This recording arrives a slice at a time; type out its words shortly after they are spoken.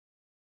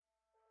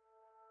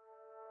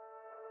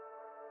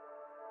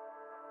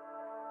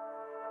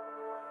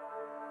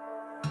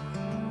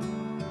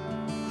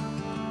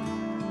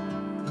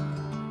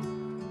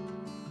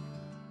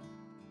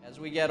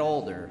get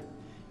older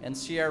and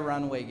see our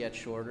runway get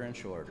shorter and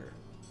shorter,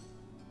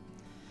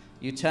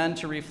 you tend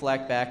to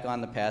reflect back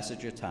on the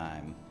passage of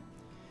time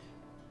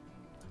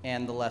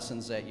and the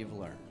lessons that you've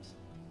learned.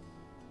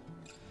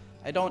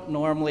 I don't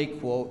normally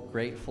quote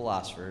great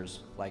philosophers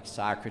like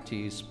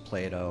Socrates,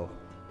 Plato,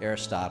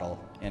 Aristotle,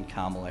 and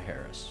Kamala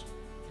Harris.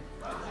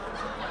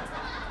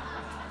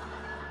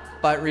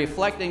 But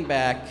reflecting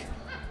back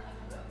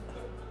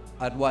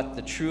on what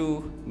the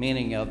true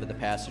meaning of the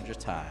passage of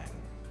time.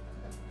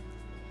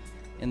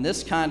 In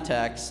this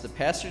context, the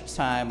passage of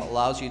time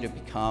allows you to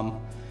become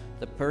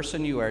the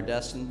person you are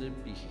destined to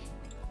be.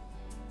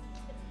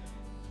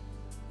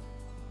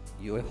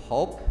 You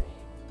hope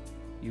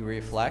you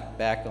reflect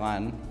back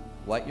on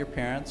what your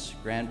parents,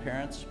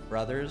 grandparents,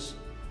 brothers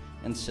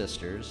and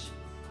sisters,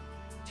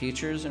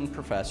 teachers and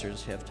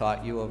professors have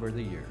taught you over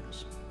the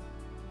years.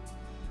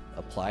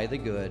 Apply the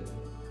good,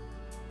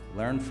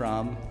 learn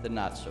from the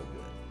not so good.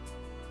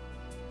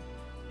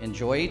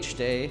 Enjoy each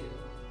day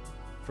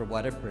for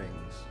what it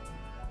brings.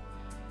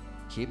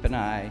 Keep an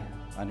eye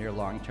on your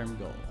long-term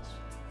goals.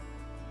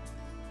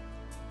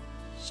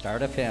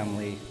 Start a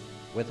family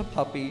with a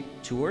puppy,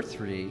 2 or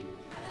 3.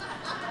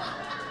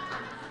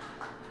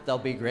 They'll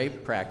be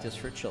great practice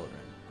for children.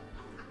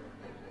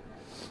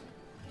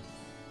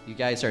 You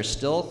guys are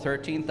still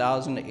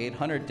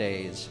 13,800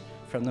 days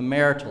from the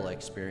marital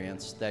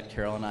experience that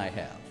Carol and I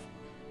have.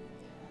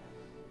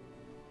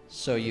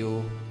 So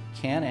you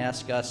can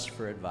ask us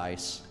for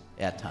advice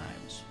at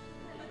times.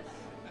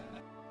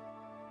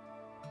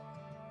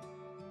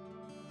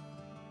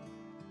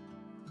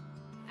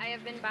 I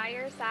have been by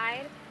your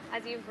side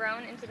as you've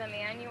grown into the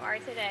man you are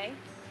today,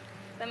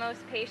 the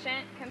most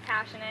patient,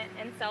 compassionate,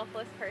 and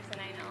selfless person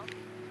I know.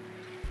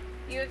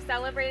 You have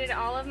celebrated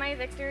all of my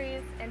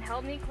victories and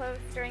held me close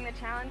during the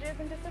challenges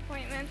and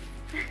disappointments.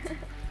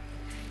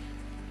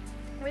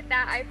 With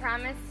that, I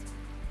promise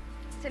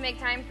to make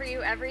time for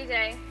you every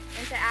day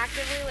and to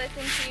actively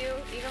listen to you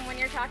even when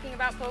you're talking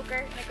about poker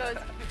and it goes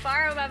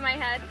far above my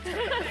head.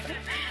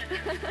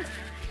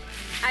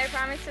 I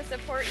promise to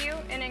support you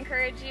and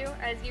encourage you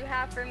as you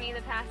have for me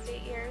the past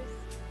 8 years.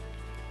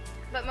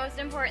 But most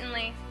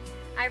importantly,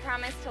 I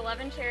promise to love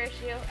and cherish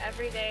you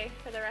every day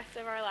for the rest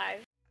of our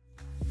lives.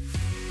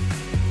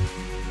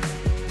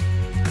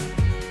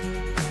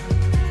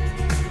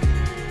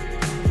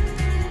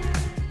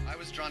 I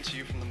was drawn to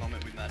you from the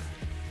moment we met,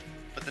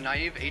 but the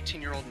naive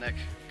 18-year-old Nick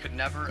could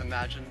never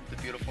imagine the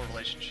beautiful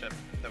relationship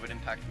that would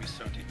impact me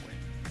so deeply.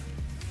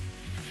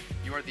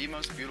 You are the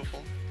most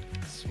beautiful,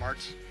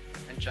 smart,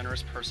 and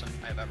generous person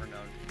I have ever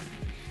known,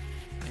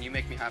 and you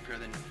make me happier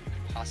than you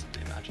could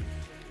possibly imagine.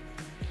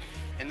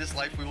 In this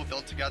life we will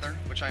build together,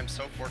 which I am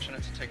so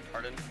fortunate to take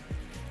part in,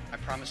 I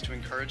promise to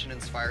encourage and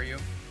inspire you,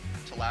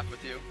 to laugh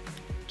with you,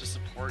 to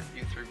support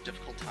you through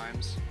difficult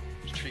times,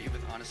 to treat you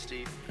with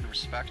honesty and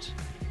respect,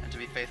 and to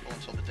be faithful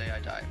until the day I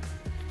die.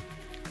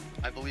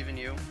 I believe in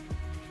you,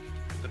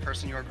 the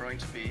person you are growing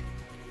to be,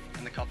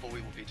 and the couple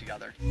we will be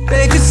together.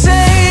 They could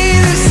say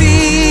they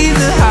see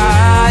the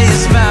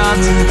highest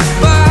mountain,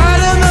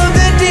 bottom of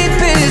the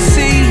deepest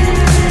sea,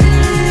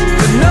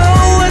 but no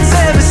one's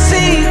ever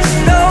seen,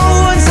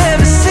 no one's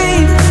ever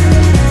seen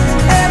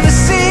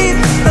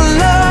a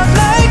love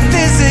like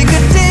this. They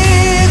could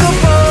dig a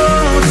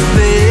boat to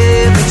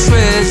baby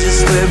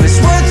treasures where it's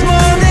worth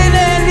more than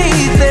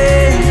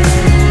anything,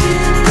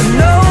 but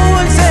no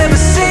one's ever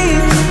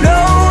seen, no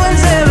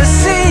one's ever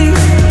seen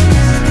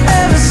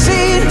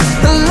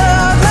a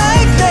love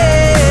like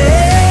this.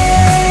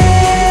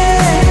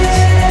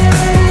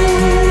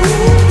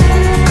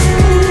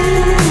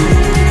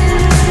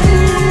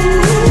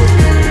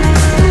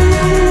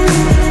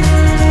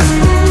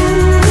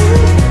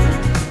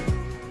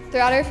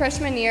 Throughout our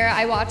freshman year,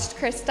 I watched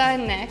Krista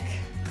and Nick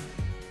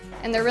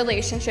and their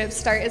relationship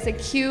start as a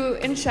cute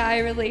and shy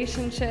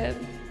relationship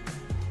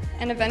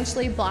and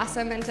eventually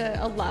blossom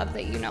into a love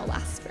that you know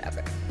lasts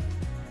forever.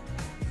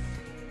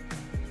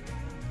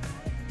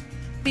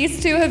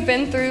 These two have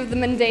been through the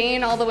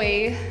mundane all the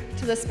way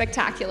to the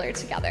spectacular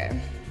together.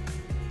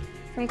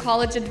 From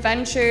college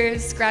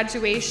adventures,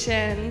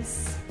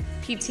 graduations,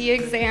 PT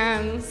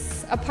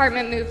exams,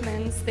 apartment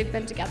movements, they've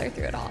been together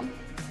through it all.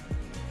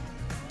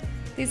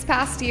 These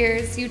past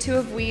years, you two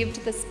have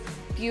weaved this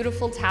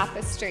beautiful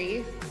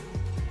tapestry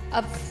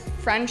of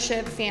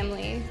friendship,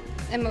 family,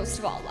 and most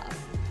of all, love.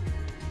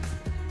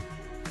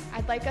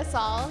 I'd like us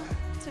all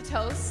to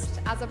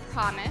toast as a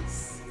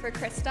promise for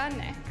Krista and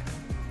Nick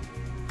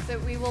that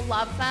we will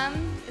love them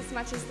as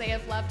much as they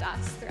have loved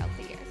us throughout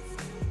the years.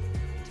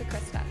 To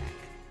Krista and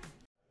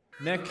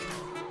Nick. Nick,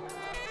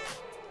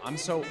 I'm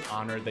so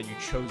honored that you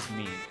chose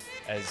me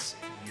as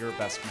your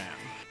best man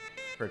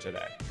for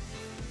today.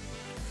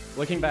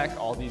 Looking back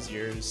all these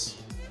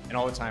years and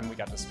all the time we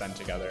got to spend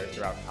together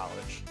throughout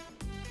college,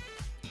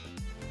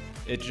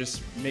 it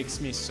just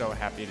makes me so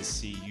happy to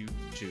see you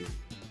two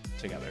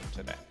together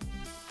today.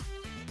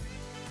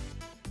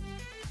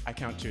 I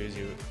count you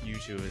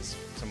two as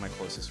some of my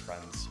closest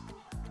friends.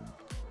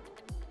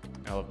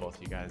 I love both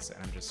of you guys, and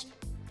I'm just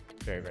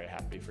very, very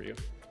happy for you.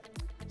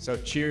 So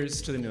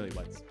cheers to the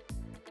newlyweds.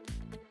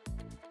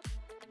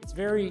 It's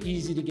very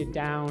easy to get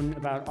down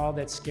about all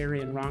that's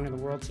scary and wrong in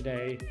the world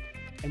today.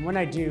 And when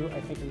I do,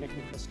 I think of Nick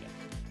and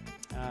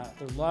Krista.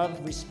 Their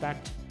love,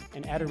 respect,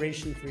 and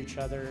adoration for each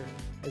other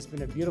has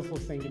been a beautiful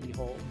thing to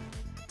behold.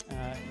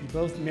 You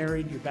both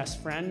married your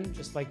best friend,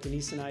 just like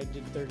Denise and I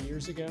did 30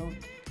 years ago,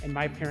 and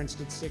my parents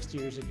did 60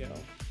 years ago.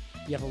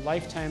 You have a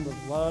lifetime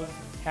of love,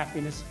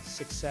 happiness,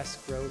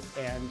 success, growth,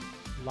 and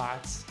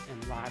lots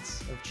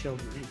of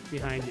children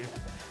behind you.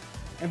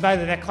 And by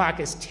the way, that clock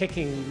is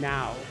ticking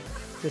now,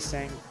 just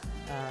saying.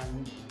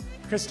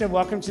 Krista,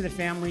 welcome to the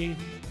family.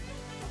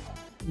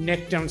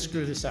 Nick, don't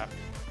screw this up.